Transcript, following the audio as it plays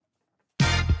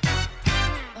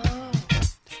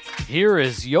Here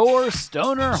is your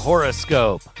Stoner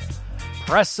Horoscope.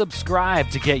 Press subscribe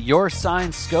to get your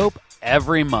sign scope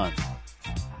every month.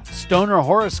 Stoner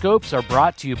Horoscopes are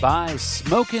brought to you by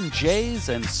Smokin' Jays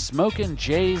and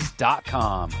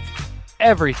SmokinJays.com.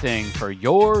 Everything for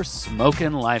your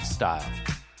smokin' lifestyle.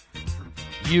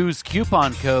 Use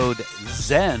coupon code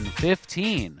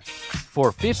ZEN15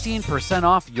 for 15%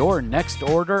 off your next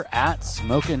order at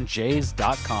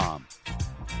SmokinJays.com.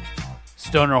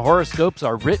 Stoner Horoscopes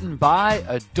are written by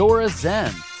Adora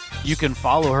Zen. You can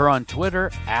follow her on Twitter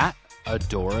at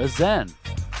Adora Zen.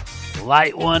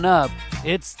 Light one up.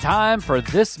 It's time for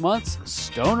this month's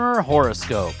Stoner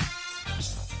Horoscope.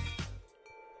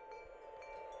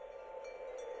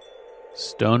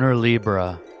 Stoner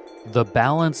Libra, the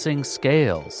balancing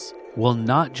scales will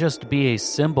not just be a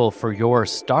symbol for your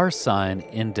star sign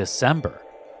in December,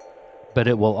 but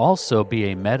it will also be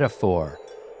a metaphor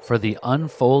for the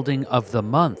unfolding of the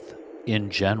month in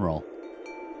general.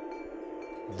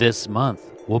 This month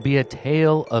will be a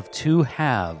tale of two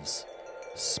halves,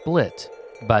 split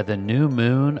by the new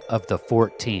moon of the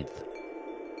 14th.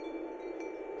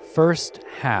 First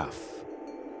half.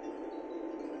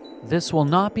 This will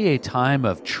not be a time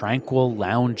of tranquil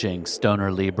lounging,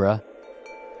 Stoner Libra.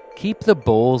 Keep the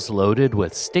bowls loaded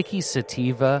with sticky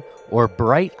sativa or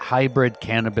bright hybrid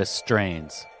cannabis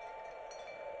strains.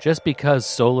 Just because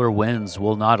solar winds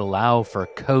will not allow for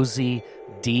cozy,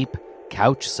 deep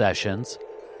couch sessions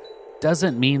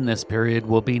doesn't mean this period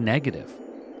will be negative.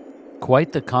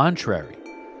 Quite the contrary.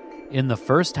 In the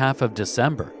first half of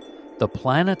December, the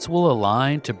planets will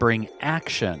align to bring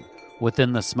action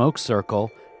within the smoke circle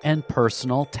and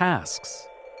personal tasks.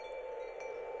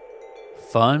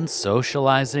 Fun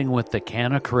socializing with the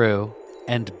Canna crew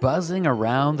and buzzing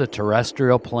around the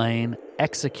terrestrial plane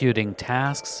executing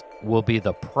tasks will be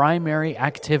the primary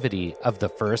activity of the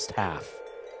first half.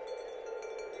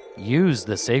 Use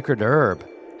the sacred herb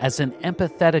as an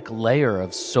empathetic layer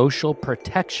of social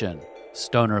protection,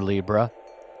 Stoner Libra.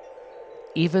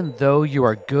 Even though you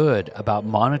are good about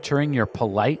monitoring your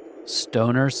polite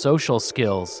stoner social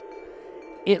skills,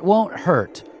 it won't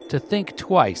hurt to think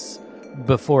twice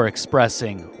before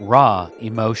expressing raw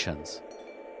emotions.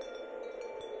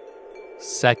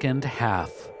 Second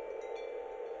half.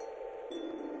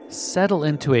 Settle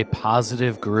into a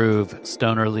positive groove,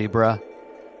 Stoner Libra.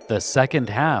 The second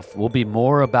half will be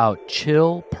more about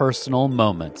chill personal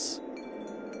moments.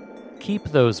 Keep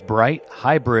those bright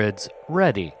hybrids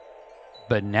ready,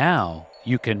 but now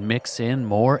you can mix in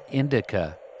more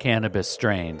indica cannabis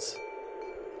strains.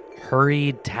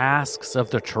 Hurried tasks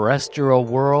of the terrestrial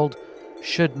world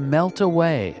should melt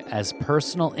away as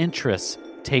personal interests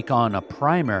take on a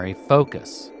primary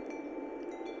focus.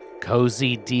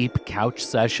 Cozy, deep couch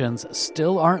sessions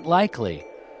still aren't likely,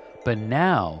 but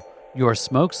now your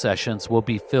smoke sessions will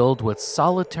be filled with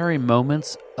solitary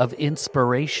moments of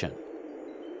inspiration.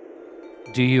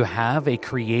 Do you have a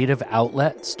creative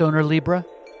outlet, Stoner Libra?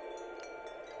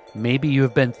 Maybe you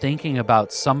have been thinking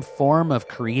about some form of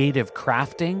creative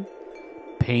crafting,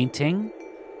 painting,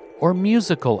 or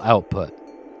musical output.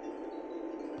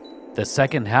 The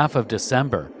second half of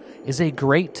December is a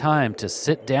great time to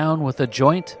sit down with a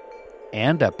joint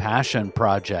and a passion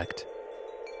project.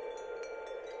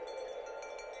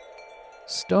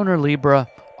 Stoner Libra,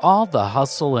 all the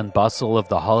hustle and bustle of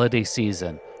the holiday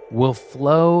season will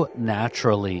flow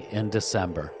naturally in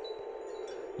December.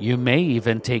 You may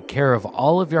even take care of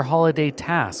all of your holiday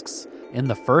tasks in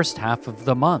the first half of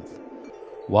the month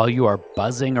while you are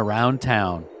buzzing around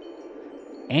town.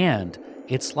 And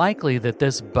it's likely that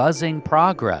this buzzing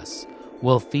progress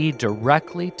will feed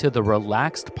directly to the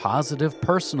relaxed, positive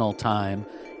personal time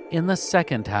in the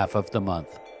second half of the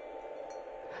month.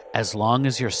 As long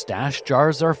as your stash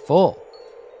jars are full,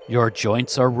 your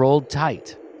joints are rolled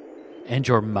tight, and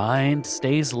your mind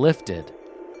stays lifted,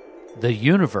 the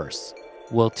universe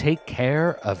will take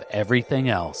care of everything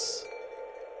else.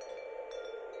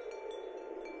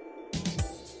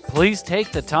 Please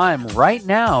take the time right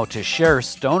now to share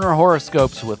Stoner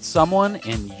Horoscopes with someone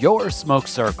in your smoke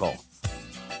circle.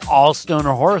 All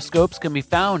Stoner Horoscopes can be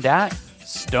found at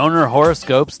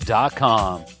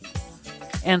StonerHoroscopes.com.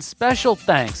 And special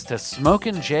thanks to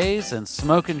Smokin' Jays and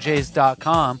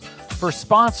SmokinJays.com for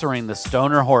sponsoring the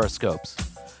Stoner Horoscopes.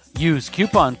 Use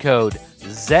coupon code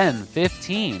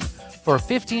ZEN15 for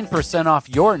 15% off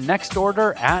your next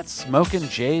order at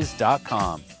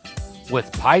SmokinJays.com.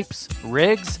 With pipes,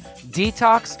 rigs,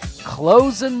 detox,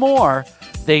 clothes, and more,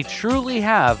 they truly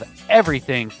have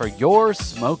everything for your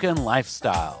smokin'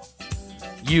 lifestyle.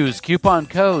 Use coupon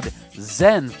code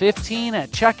ZEN15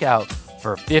 at checkout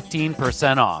for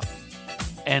 15% off.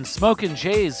 And Smokin'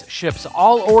 Jay's ships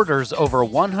all orders over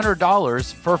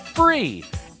 $100 for free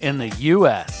in the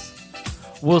U.S.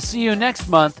 We'll see you next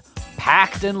month,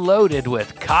 packed and loaded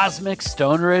with cosmic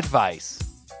stoner advice.